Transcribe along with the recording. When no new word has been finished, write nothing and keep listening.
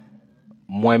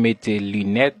Mwen mette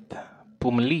lunettes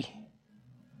pou m'li.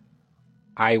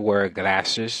 I wear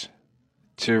glasses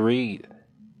to read.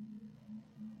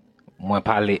 Mwen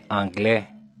pale anglais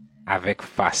avec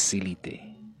facilité.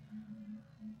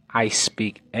 I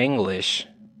speak English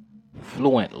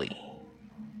fluently.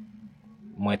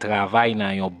 Mwen travay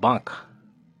nan yon bank.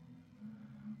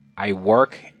 I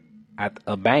work at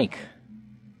a bank.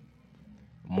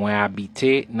 Mwen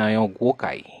habite nan yon gwo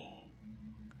kay.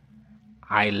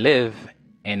 I live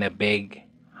in a big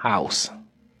house.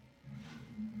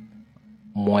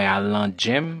 Mwen al nan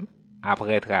gym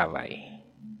apre travay.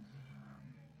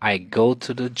 I go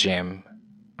to the gym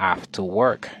after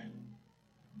work.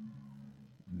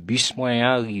 Bus mwen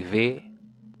arrive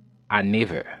à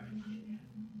 9h.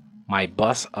 My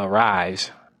bus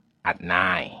arrives at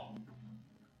 9.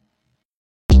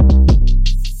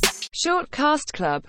 Shortcast Club